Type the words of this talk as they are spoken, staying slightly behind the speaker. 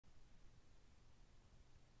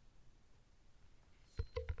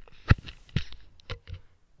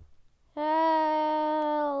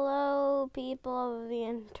people of the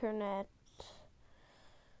internet.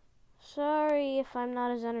 Sorry if I'm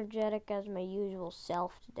not as energetic as my usual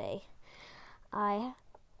self today. I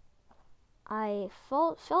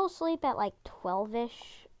fell asleep at like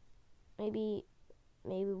 12-ish, maybe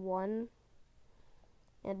 1.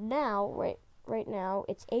 And now, right now,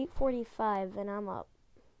 it's 8:45 and I'm up.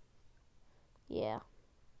 Yeah.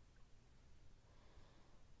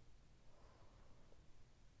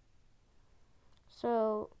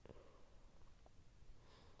 So,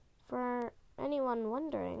 for anyone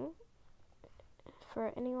wondering,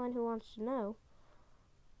 for anyone who wants to know,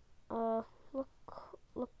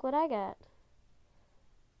 look what I got.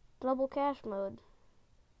 Double cash mode.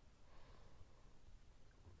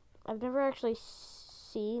 I've never actually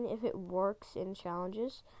seen if it works in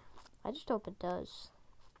challenges. I just hope it does.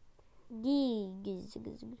 Gigs.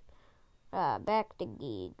 Back to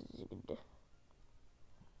gigs.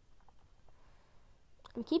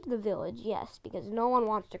 I'm keeping the village, yes, because no one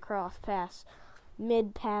wants to cross past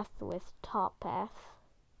mid-path with top path.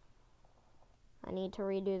 I need to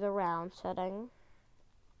redo the round setting.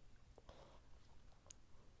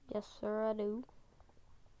 Yes, sir, I do.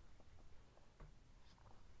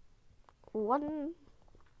 1.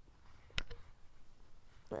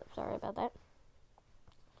 Oh, sorry about that.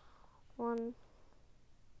 1.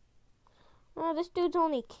 This dude's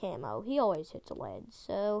only camo. He always hits a lead,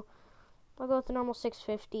 so I'll go with the normal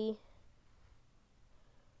 650.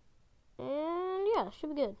 And yeah,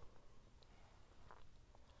 should be good.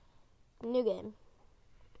 New game.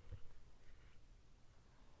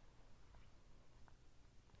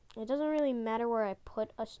 It doesn't really matter where I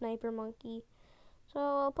put a sniper monkey, so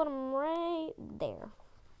I'll put him right there.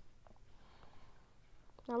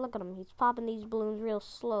 Now look at him. He's popping these balloons real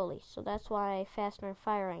slowly, so that's why faster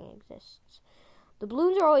firing exists. The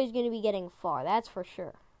balloons are always going to be getting far, that's for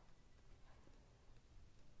sure.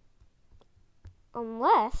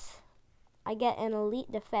 Unless I get an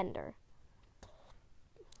elite defender.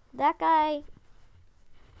 That guy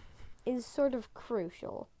is sort of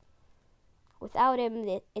crucial. Without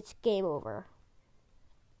him, it's game over.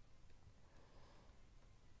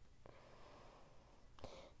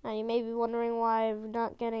 Now, you may be wondering why I'm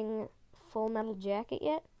not getting full metal jacket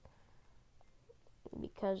yet.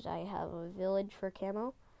 Because I have a village for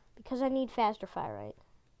camo. Because I need faster fire rate.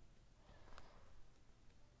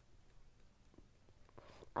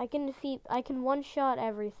 I can one-shot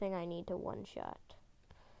everything I need to one-shot.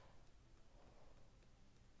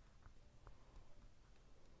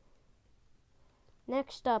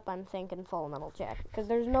 Next up, I'm thinking full metal jacket, because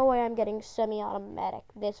there's no way I'm getting semi-automatic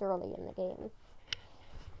this early in the game.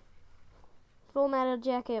 Full metal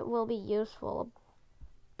jacket will be useful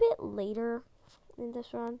a bit later in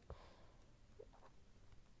this run.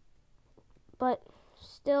 But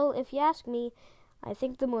still, if you ask me, I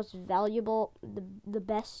think the most valuable, the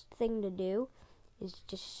best thing to do is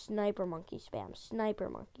just sniper monkey spam. Sniper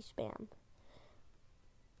monkey spam.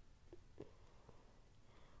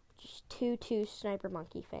 Just 2-2 sniper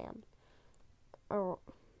monkey fam.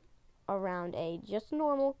 Around a just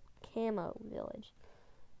normal camo village.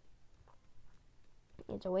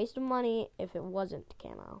 It's a waste of money if it wasn't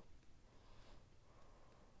camo.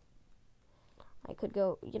 I could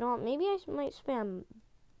go, you know what, maybe I might spam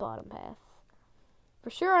bottom path.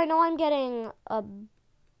 For sure, I know I'm getting a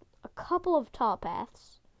couple of top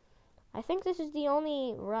paths. I think this is the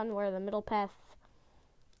only run where the middle path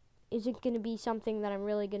isn't going to be something that I'm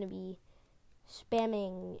really going to be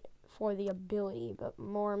spamming for the ability, but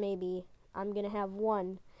more maybe I'm going to have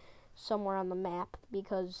one somewhere on the map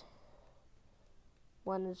because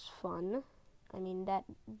one is fun. I mean, that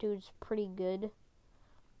dude's pretty good.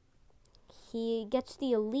 He gets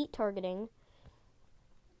the elite targeting,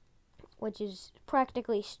 which is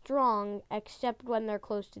practically strong, except when they're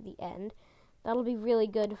close to the end. That'll be really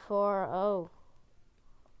good for, oh.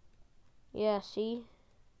 Yeah, see?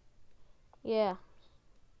 Yeah.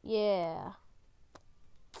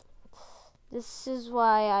 This is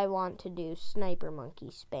why I want to do sniper monkey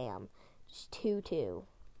spam. Just 2-2.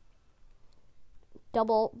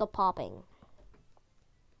 Double the popping.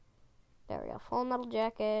 There we go. Full metal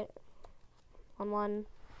jacket. 1-1.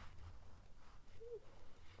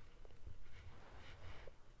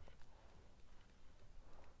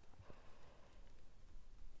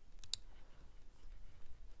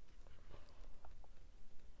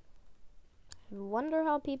 I wonder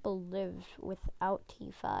how people lived without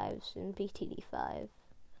T5s in BTD5.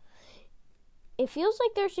 It feels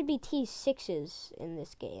like there should be T6s in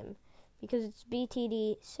this game because it's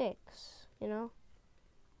BTD6, you know?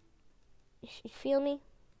 You feel me?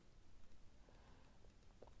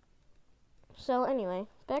 So anyway,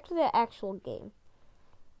 back to the actual game.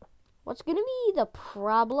 What's going to be the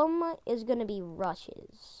problem is going to be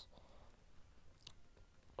rushes.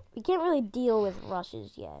 We can't really deal with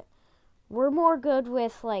rushes yet. We're more good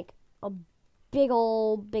with, like, a big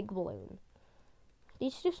balloon.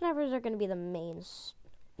 These two snipers are going to be the mains.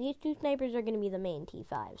 These two snipers are going to be the main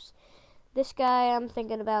T5s. This guy, I'm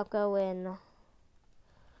thinking about going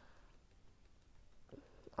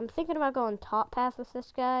top path with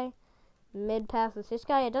this guy, mid path with this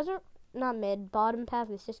guy. It doesn't, not mid, bottom path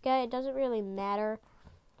with this guy. It doesn't really matter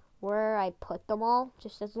where I put them all,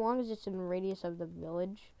 just as long as it's in radius of the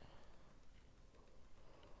village.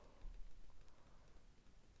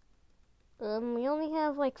 We only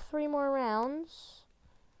have like 3 more rounds.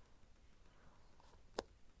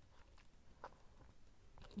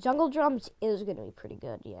 Jungle drums is going to be pretty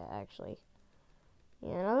good, yeah, actually.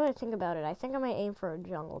 Yeah, now that I think about it, I think I might aim for a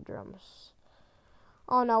jungle drums.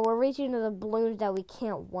 Oh no, we're reaching to the balloons that we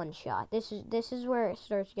can't one-shot. This is where it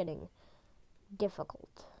starts getting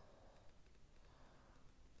difficult.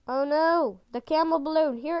 Oh no, the camel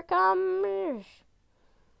balloon, here it comes.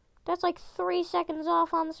 That's like 3 seconds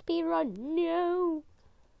off on the speed run. No.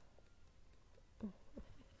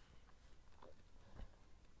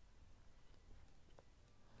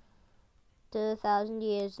 2,000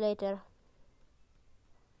 years later.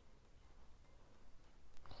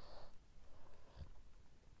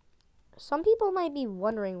 Some people might be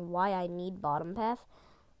wondering why I need bottom path,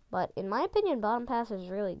 but in my opinion, bottom path is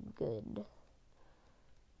really good.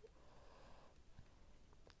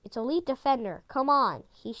 It's elite defender. Come on.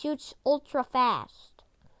 He shoots ultra fast.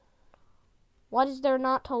 What is there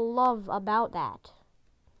not to love about that?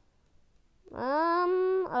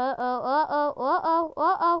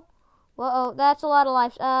 That's a lot of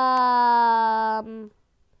lives.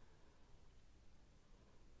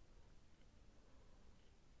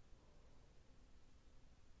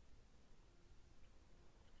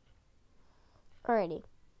 Alrighty.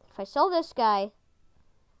 If I sell this guy,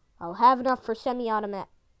 I'll have enough for semi-automatic.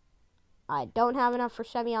 I don't have enough for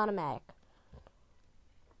semi-automatic.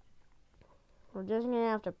 We're just going to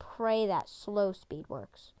have to pray that slow speed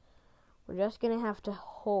works. We're just going to have to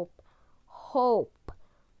hope.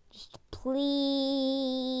 Just please.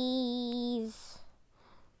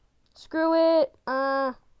 Screw it.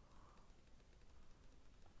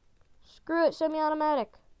 Screw it,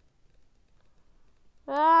 semi-automatic.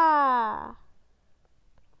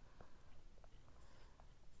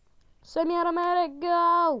 Semi-automatic,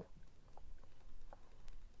 go!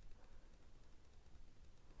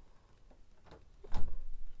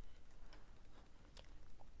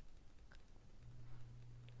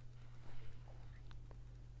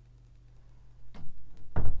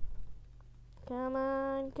 Come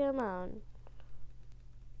on, come on.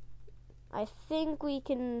 I think we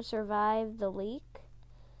can survive the leak.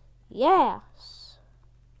 Yes!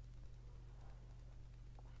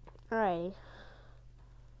 Alright.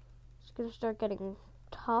 It's gonna start getting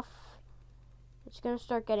tough. It's gonna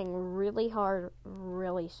start getting really hard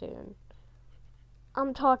really soon.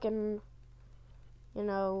 I'm talking, you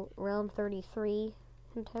know, round 33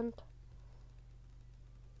 intent.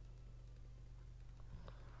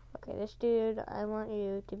 Okay, this dude, I want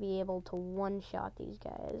you to be able to one-shot these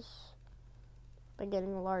guys by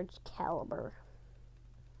getting a large caliber.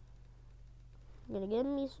 You're gonna give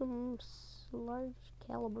me some large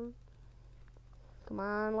caliber. Come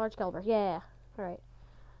on, large caliber. Yeah. Alright.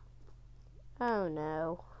 Oh,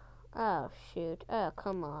 no. Oh, shoot. Oh,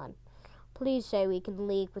 come on. Please say we can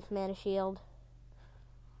leak with mana shield.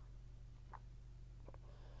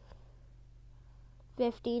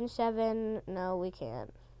 15-7. No, we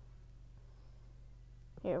can't.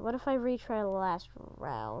 Here, what if I retry the last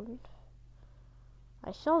round?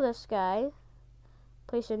 I sell this guy.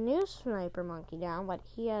 Place a new sniper monkey down, but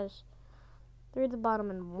he has 3 at the bottom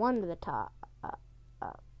and 1 to the top.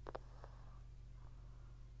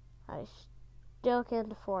 I still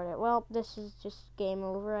can't afford it. Well, this is just game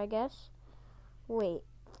over, I guess. Wait,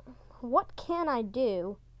 what can I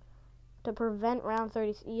do to prevent round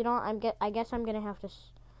 30? You know, I guess I'm gonna have to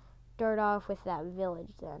start off with that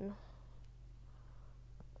village then.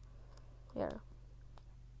 Here,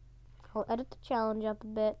 I'll edit the challenge up a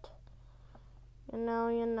bit. You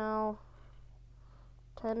know,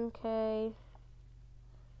 10K.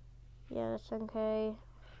 Yeah, that's 10K.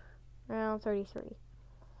 Round 33.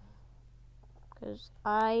 Because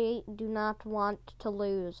I do not want to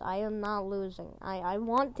lose. I am not losing. I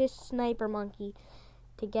want this sniper monkey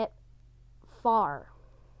to get far.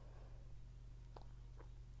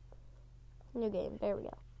 New game. There we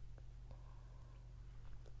go.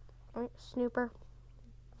 Alright, snooper.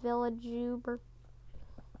 Village uber.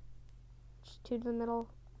 Just 2 to the middle.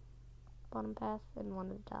 Bottom path and 1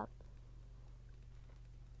 to the top.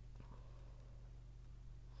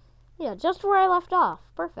 Yeah, just where I left off.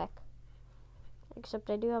 Perfect. Except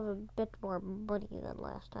I do have a bit more money than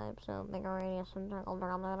last time, so bigger radius and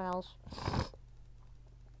something else.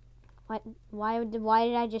 Why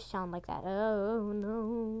did I just sound like that? Oh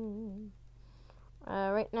no.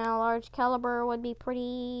 Right now, large caliber would be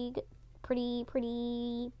pretty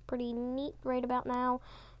neat right about now.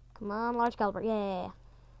 Come on, large caliber, yeah.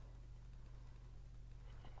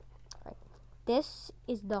 Right. This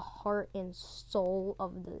is the heart and soul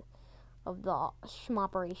of the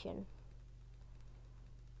schmoperation.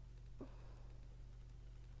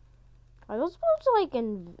 Are those balloons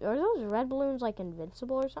are those red balloons like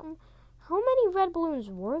invincible or something? How many red balloons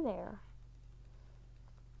were there?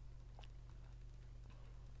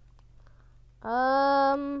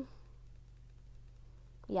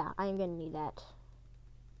 Yeah, I'm gonna need that.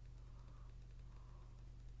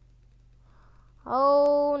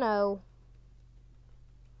 Oh no.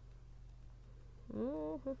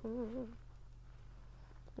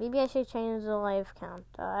 Maybe I should change the life count.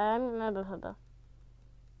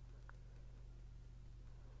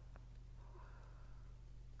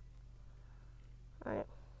 Alright,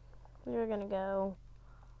 we're gonna go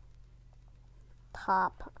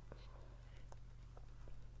top.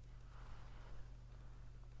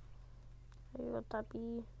 Let that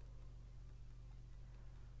be.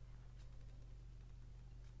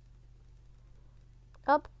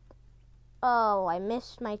 Up. Oh, I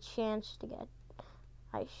missed my chance to get.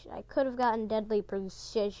 I could have gotten deadly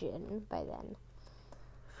precision by then.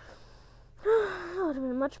 That would have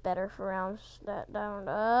been much better for rounds that down.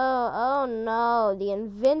 Oh no, the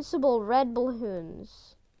invincible red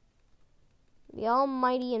balloons. The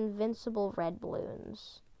almighty invincible red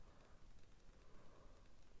balloons.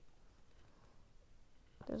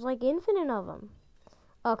 There's like infinite of them.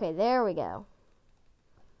 Okay, there we go.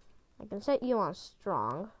 I can set you on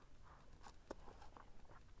strong.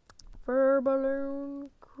 Fur balloon,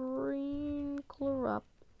 green, clear up.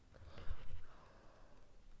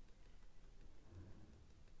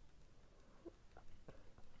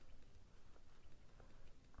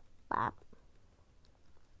 Bop.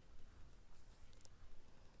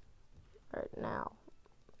 Right now,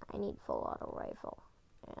 I need full auto rifle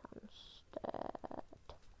and stat.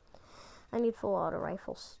 I need full auto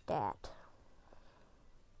rifle stat.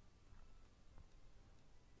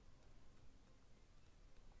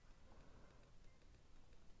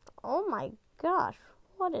 Oh my gosh,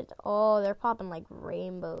 what is... Oh, they're popping like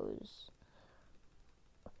rainbows.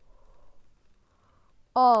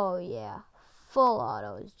 Oh yeah, full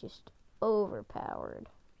auto is just overpowered.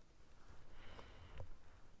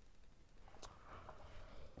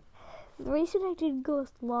 The reason I didn't go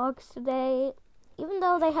with logs today, even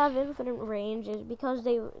though they have infinite range, is because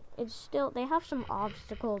they have some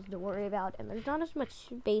obstacles to worry about, and there's not as much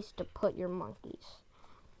space to put your monkeys.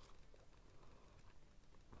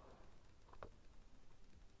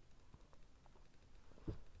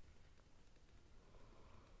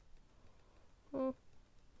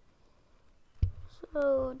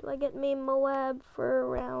 So, do I get me Moab for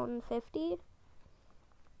around 50?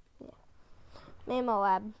 Yeah. Me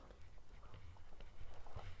Moab.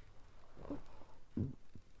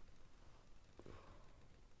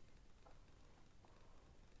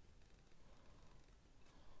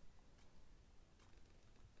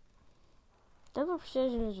 Double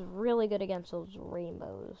precision is really good against those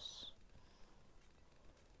rainbows.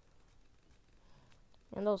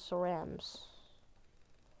 And those cerams.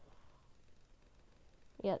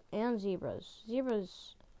 Yeah, and zebras.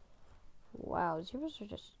 Zebras, wow, zebras are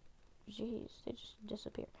just, jeez, they just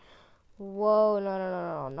disappear. Whoa,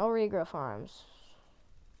 no regrowth farms.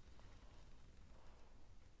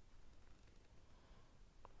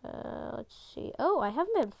 Let's see. Oh, I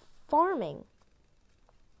haven't been farming.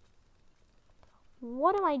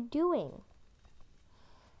 What am I doing?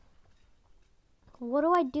 What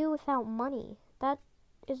do I do without money? That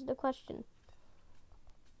is the question.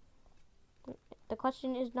 The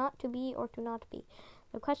question is not to be or to not be.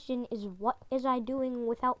 The question is, what is I doing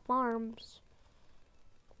without farms?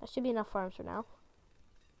 That should be enough farms for now.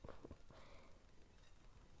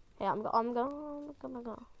 Yeah, I'm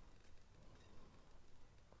gonna.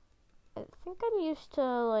 I think I'm used to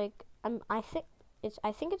like I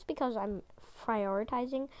think it's because I'm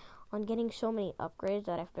prioritizing on getting so many upgrades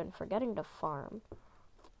that I've been forgetting to farm.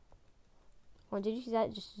 Well, did you see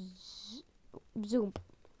that? Just zoom.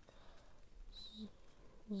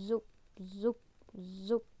 Zoop, zoop,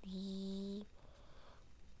 zoop, zoop.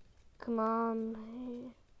 Come on.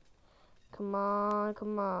 Come on,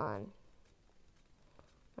 come on.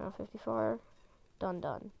 Now 54.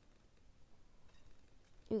 Done.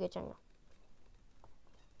 You get jungle.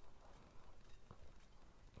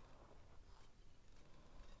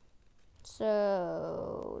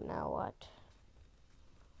 So now what?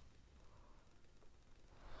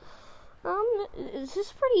 This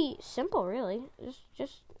is pretty simple, really.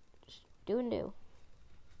 Just do and do.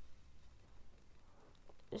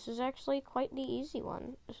 This is actually quite the easy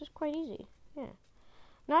one. This is quite easy. Yeah.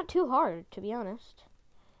 Not too hard, to be honest.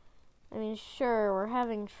 I mean, sure, we're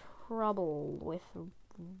having trouble with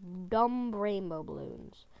dumb rainbow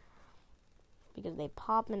balloons because they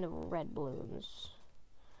pop into red balloons.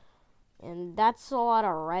 And that's a lot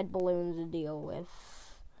of red balloons to deal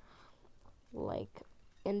with. Like,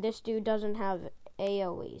 and this dude doesn't have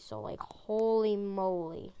AoE, so like, holy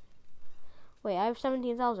moly. Wait, I have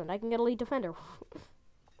 17,000. I can get Elite Defender.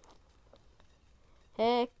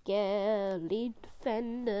 Heck yeah, Elite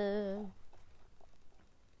Defender.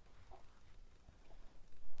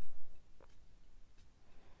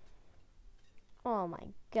 Oh my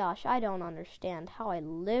gosh, I don't understand how I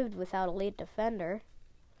lived without Elite Defender.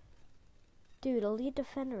 Dude, Elite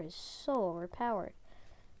Defender is so overpowered.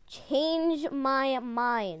 Change my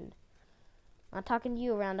mind. I'm not talking to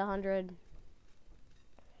you, around 100.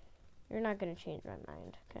 You're not going to change my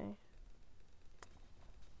mind, okay?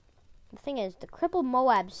 The thing is, the crippled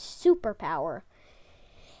Moab's superpower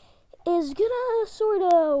is gonna sort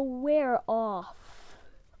of wear off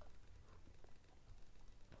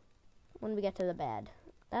when we get to the bad.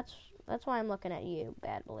 That's why I'm looking at you,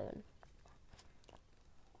 Bad Balloon.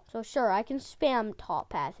 So sure, I can spam top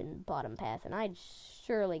path and bottom path, and I'd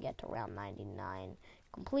surely get to round 99.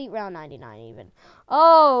 Complete round 99 even.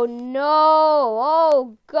 Oh no!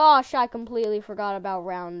 Oh gosh, I completely forgot about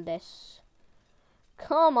round this.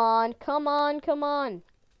 Come on, come on, come on.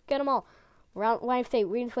 Get them all. Round,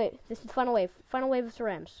 reinflate. This is the final wave. Final wave of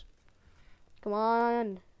cerams. Come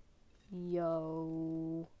on.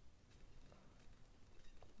 Yo.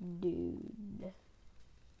 Dude.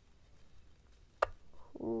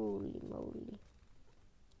 Holy moly.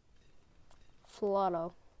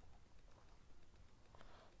 Flotto.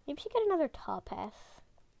 Maybe you get another top path.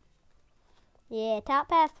 Yeah, top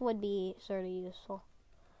path would be sort of useful.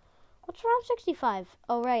 What's round 65?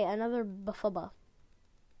 Oh, right, another Buffuba.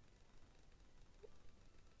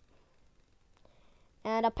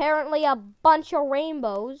 And apparently a bunch of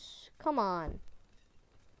rainbows. Come on.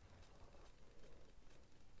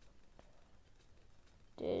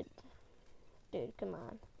 Dude, come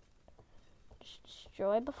on. Just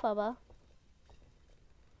destroy Buffuba.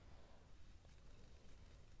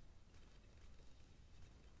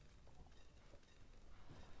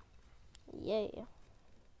 Yeah.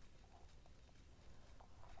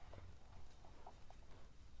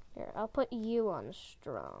 Here, I'll put you on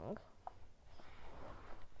strong.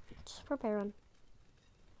 Just preparing.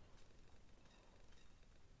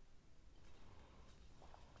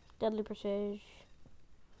 Deadly Prestige.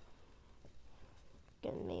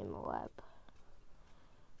 Gonna name a web.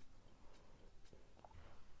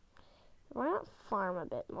 Why not farm a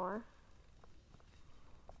bit more?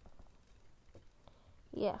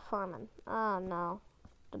 Yeah, farming. Oh no,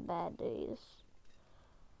 the bad days.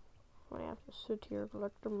 I have to sit here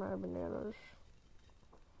collecting my bananas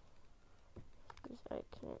because I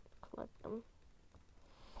can't collect them.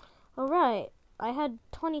 Alright, I had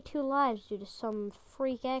 22 lives due to some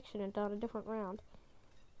freak accident on a different round.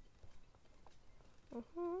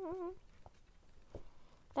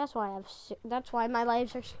 That's why that's why my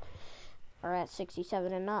lives are at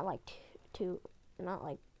 67 and not like not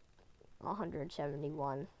like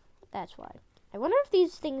 171. That's why. I wonder if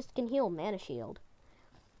these things can heal Mana Shield.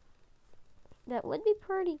 That would be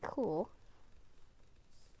pretty cool.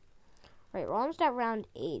 Right, we're almost at round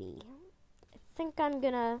 80. I think I'm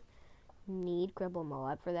gonna need Cripple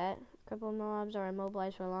Moab for that. Cripple Moabs are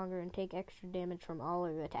immobilized for longer and take extra damage from all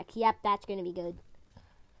of your attacks. Yep, that's gonna be good.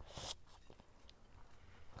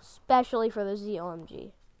 Especially for the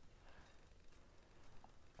ZOMG.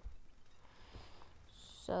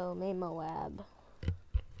 So, main Moab.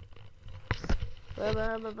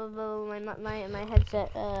 My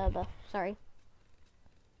headset, sorry.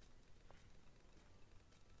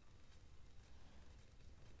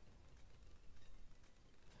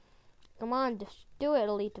 Come on, just do it,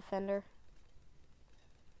 Elite Defender.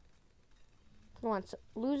 Come on, so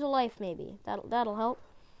lose a life maybe. That'll help.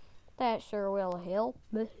 That sure will help.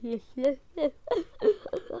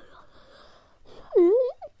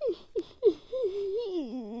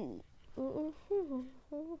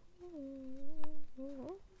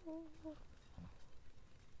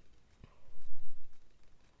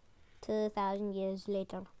 $2,000 years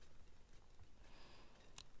later.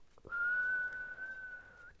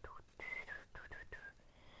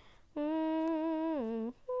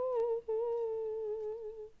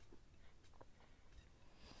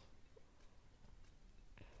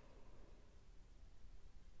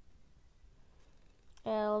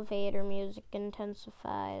 elevator music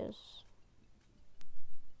intensifies.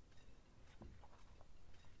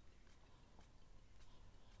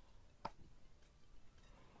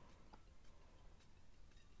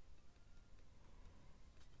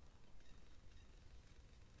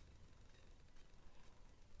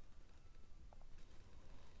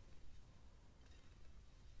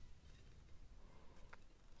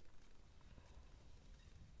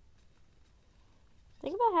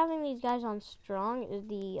 Think about having these guys on strong. Is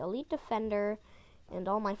the elite defender and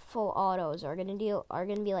all my full autos are gonna be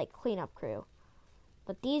like cleanup crew.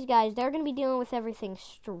 But these guys, they're gonna be dealing with everything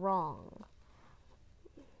strong.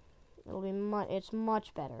 It's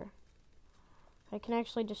much better. I can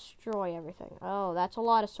actually destroy everything. Oh, that's a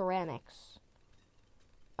lot of ceramics.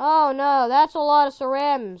 Oh no, that's a lot of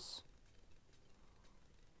cerams.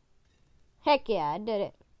 Heck yeah, I did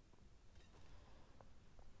it.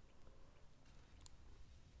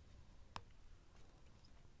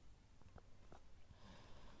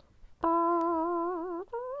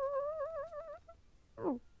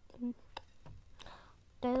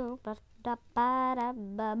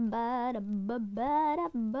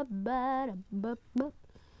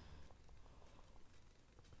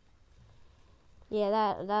 Yeah,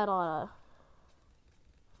 that oughta.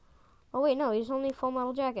 Oh wait, no, he's only full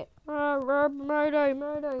metal jacket.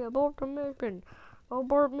 Mayday, abort the mission.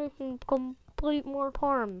 Abort mission, complete more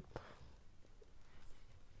harm.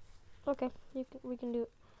 Okay, we can do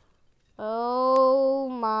it. Oh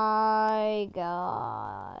my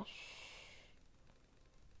gosh.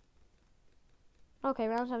 Okay,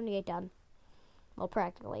 round 78 done. Well,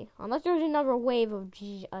 practically. Unless there's another wave of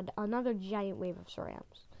another giant wave of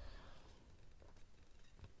cerams.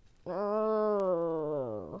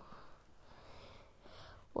 Oh.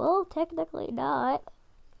 Well, technically not.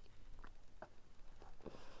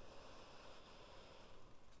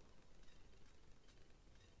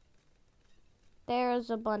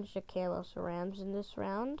 There's a bunch of camo cerams in this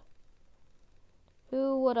round.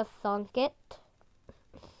 Who would have thunk it?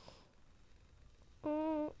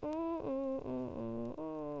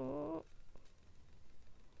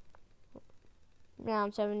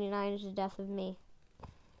 Round 79 is the death of me.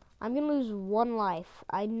 I'm gonna lose one life.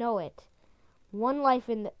 I know it. One life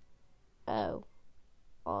in the... Oh.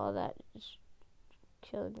 Oh, that just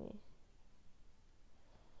killed me.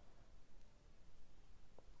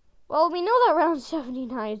 Well, we know that round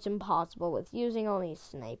 79 is impossible with using only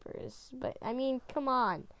snipers. But, I mean, come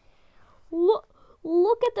on. Look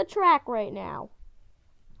at the track right now.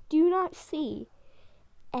 Do you not see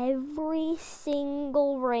every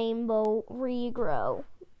single rainbow regrow?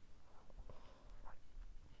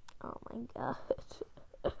 Oh my god.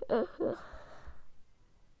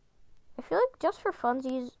 I feel like just for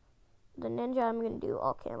funsies, the ninja I'm going to do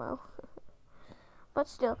all camo. But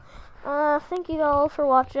still, thank you all for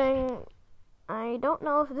watching. I don't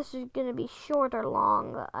know if this is going to be short or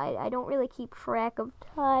long. I don't really keep track of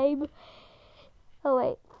time. Oh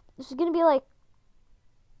wait, this is going to be like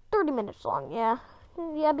 30 minutes long, yeah.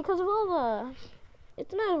 Yeah, because of all the...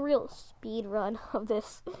 It's not a real speed run of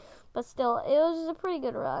this, but still, it was a pretty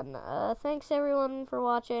good run. Thanks everyone for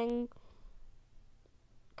watching.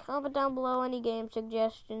 Comment down below any game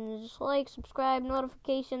suggestions. Like, subscribe,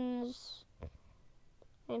 notifications.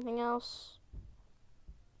 Anything else?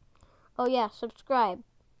 Oh yeah, subscribe.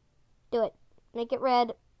 Do it. Make it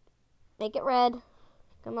red. Make it red.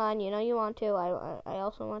 Come on, you know you want to. I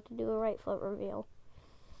also want to do a right foot reveal.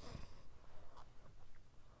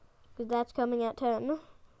 Because that's coming at 10.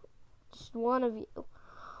 Just one of you.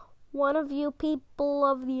 One of you people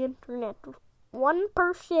of the internet. One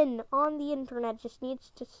person on the internet just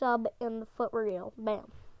needs to sub in the foot reveal. Bam.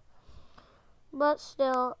 But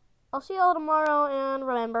still, I'll see y'all tomorrow, and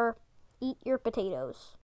remember, eat your potatoes.